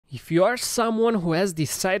If you are someone who has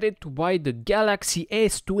decided to buy the Galaxy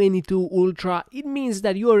S22 Ultra, it means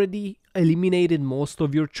that you already eliminated most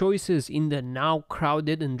of your choices in the now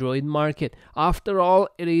crowded Android market. After all,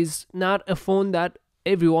 it is not a phone that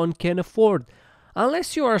everyone can afford.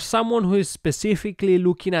 Unless you are someone who is specifically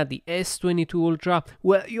looking at the S22 Ultra,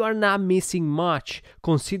 well, you are not missing much,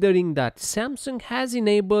 considering that Samsung has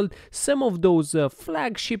enabled some of those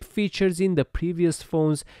flagship features in the previous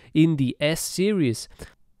phones in the S series.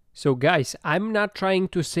 So guys, I'm not trying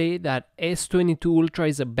to say that S22 Ultra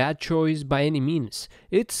is a bad choice by any means.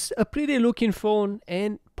 It's a pretty looking phone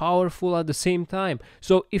and powerful at the same time.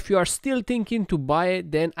 So if you are still thinking to buy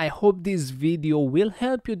it, then I hope this video will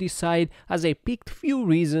help you decide, as I picked few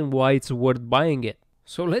reasons why it's worth buying it.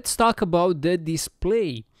 So let's talk about the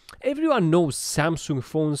display. Everyone knows Samsung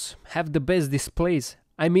phones have the best displays.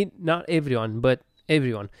 I mean, not everyone, but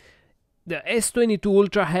everyone. The S22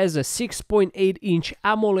 Ultra has a 6.8-inch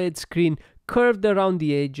AMOLED screen curved around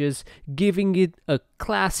the edges, giving it a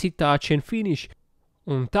classy touch and finish.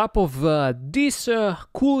 On top of this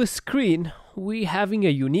cool screen, we having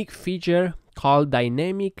a unique feature called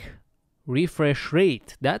dynamic refresh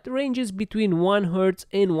rate that ranges between 1 Hz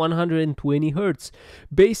and 120 Hz.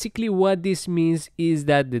 Basically what this means is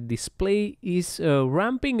that the display is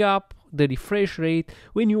ramping up the refresh rate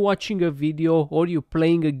when you're watching a video or you're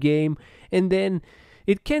playing a game, and then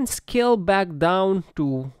it can scale back down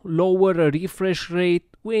to lower a refresh rate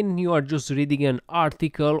when you are just reading an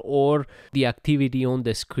article or the activity on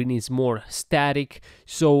the screen is more static.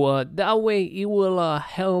 So that way it will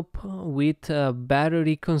help with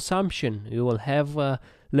battery consumption. You will have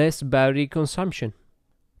less battery consumption.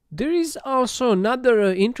 There is also another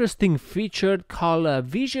interesting feature called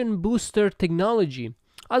Vision Booster technology.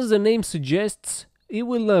 As the name suggests, it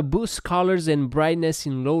will boost colors and brightness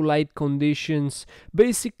in low light conditions.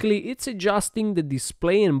 Basically, it's adjusting the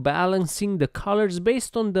display and balancing the colors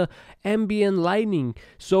based on the ambient lighting.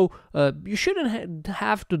 So you shouldn't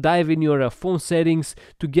have to dive in your phone settings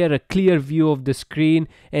to get a clear view of the screen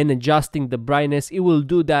and adjusting the brightness. It will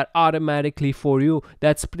do that automatically for you.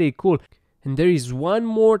 That's pretty cool. And there is one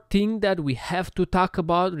more thing that we have to talk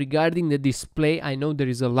about regarding the display. I know there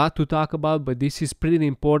is a lot to talk about, but this is pretty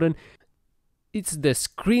important. It's the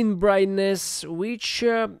screen brightness, which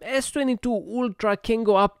S22 Ultra can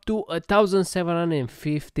go up to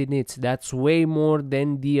 1750 nits. That's way more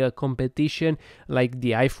than the competition, like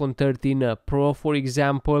the iPhone 13 Pro, for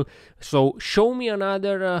example. So show me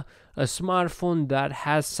another a smartphone that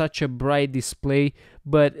has such a bright display.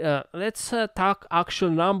 But let's talk actual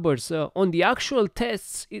numbers. On the actual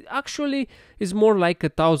tests, it actually is more like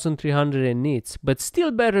 1300 nits, but still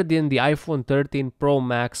better than the iPhone 13 Pro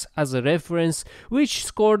Max as a reference, which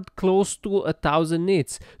scored close to 1000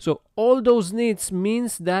 nits. So all those nits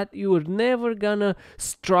means that you're never gonna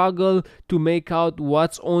struggle to make out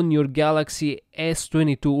what's on your Galaxy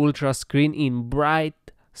S22 Ultra screen in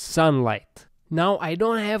bright sunlight. Now, I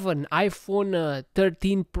don't have an iPhone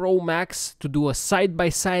 13 Pro Max to do a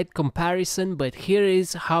side-by-side comparison, but here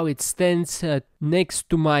is how it stands next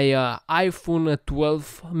to my iPhone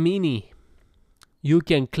 12 mini. You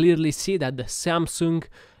can clearly see that the Samsung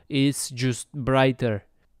is just brighter.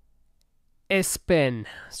 S Pen.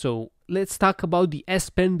 So let's talk about the S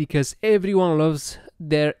Pen because everyone loves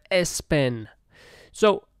their S Pen.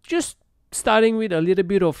 So just starting with a little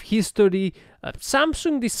bit of history,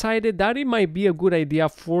 Samsung decided that it might be a good idea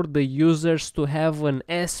for the users to have an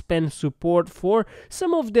S Pen support for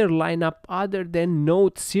some of their lineup other than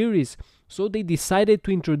Note series. So they decided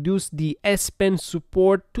to introduce the S Pen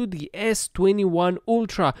support to the S21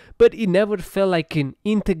 Ultra, but it never felt like an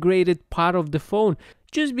integrated part of the phone.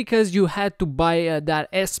 Just because you had to buy that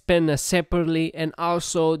S Pen separately, and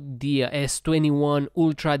also the S21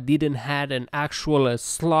 Ultra didn't have an actual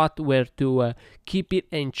slot where to keep it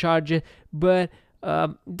and charge it. But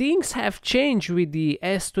things have changed with the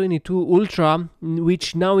S22 Ultra,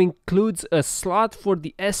 which now includes a slot for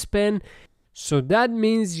the S Pen. So that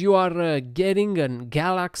means you are getting a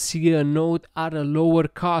Galaxy Note at a lower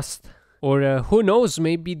cost. Or who knows,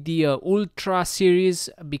 maybe the Ultra series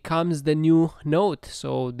becomes the new Note,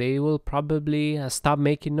 so they will probably stop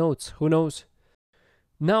making Notes. Who knows?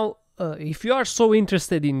 Now, if you are so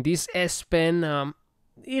interested in this S Pen,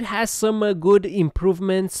 it has some good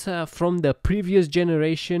improvements from the previous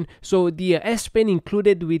generation. So the S Pen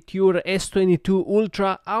included with your S22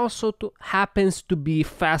 Ultra also happens to be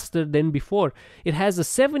faster than before. It has a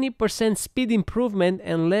 70% speed improvement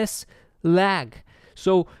and less lag.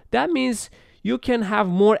 So that means You can have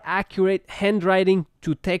more accurate handwriting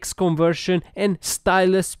to text conversion and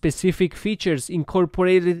stylus specific features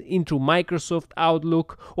incorporated into Microsoft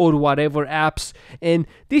Outlook or whatever apps, and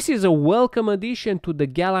this is a welcome addition to the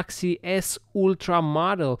Galaxy S Ultra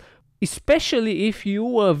model, especially if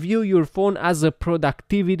you view your phone as a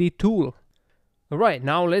productivity tool. Alright,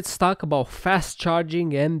 now let's talk about fast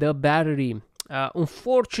charging and the battery.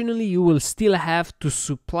 Unfortunately, you will still have to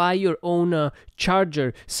supply your own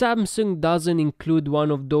charger. Samsung doesn't include one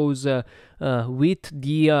of those with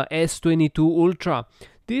the S22 Ultra.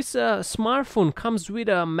 This smartphone comes with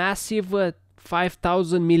a massive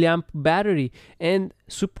 5000 milliamp battery and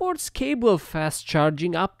supports cable fast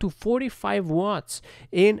charging up to 45 watts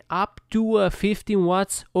and up to 15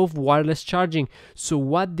 watts of wireless charging. So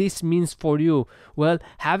what this means for you? Well,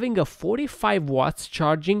 having a 45 watts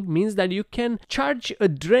charging means that you can charge a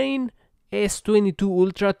drain S22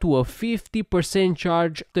 Ultra to a 50%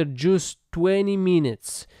 charge after just 20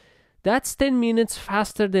 minutes. That's 10 minutes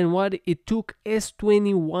faster than what it took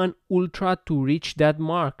S21 Ultra to reach that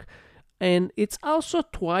mark. And it's also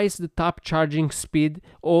twice the top charging speed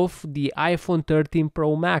of the iPhone 13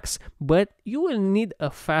 Pro Max, but you will need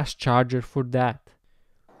a fast charger for that.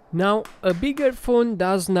 Now, a bigger phone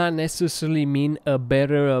does not necessarily mean a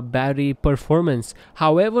better battery performance.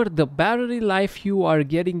 However, the battery life you are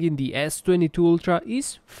getting in the S22 Ultra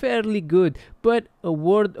is fairly good. But a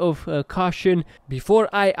word of caution, before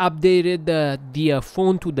I updated the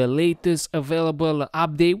phone to the latest available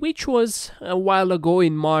update, which was a while ago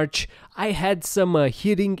in March, I had some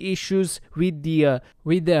heating issues with the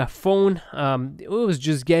phone. It was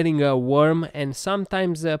just getting warm and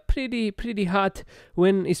sometimes pretty hot,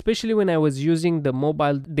 especially when I was using the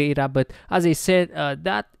mobile data. But as I said,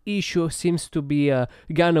 that issue seems to be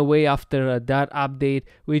gone away after that update,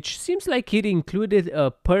 which seems like it included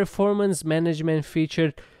a performance management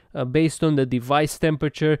feature based on the device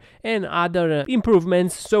temperature and other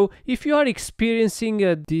improvements. So if you are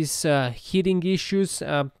experiencing these heating issues,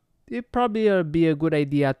 it probably be a good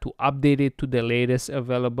idea to update it to the latest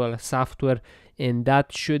available software, and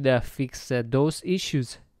that should fix those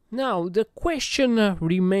issues. Now the question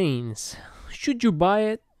remains, should you buy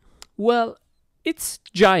it? Well, it's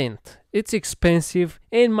giant, it's expensive,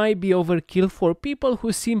 and might be overkill for people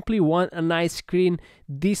who simply want a nice screen,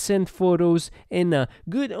 decent photos, and a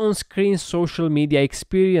good on-screen social media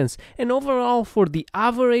experience. And overall, for the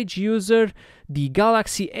average user, the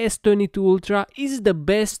Galaxy S22 Ultra is the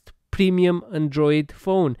best premium Android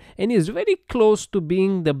phone and is very close to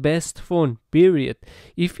being the best phone, period.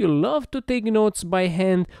 If you love to take notes by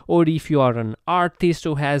hand, or if you are an artist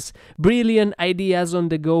who has brilliant ideas on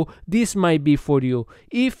the go, this might be for you.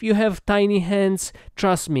 If you have tiny hands,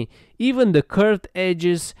 trust me, even the curved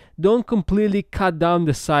edges don't completely cut down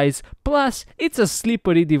the size. Plus, it's a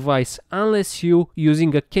slippery device unless you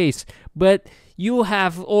using a case. But you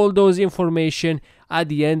have all those information. At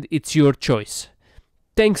the end, it's your choice.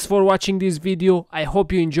 Thanks for watching this video. I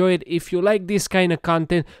hope you enjoyed. If you like this kind of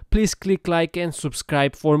content, please click like and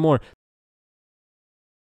subscribe for more.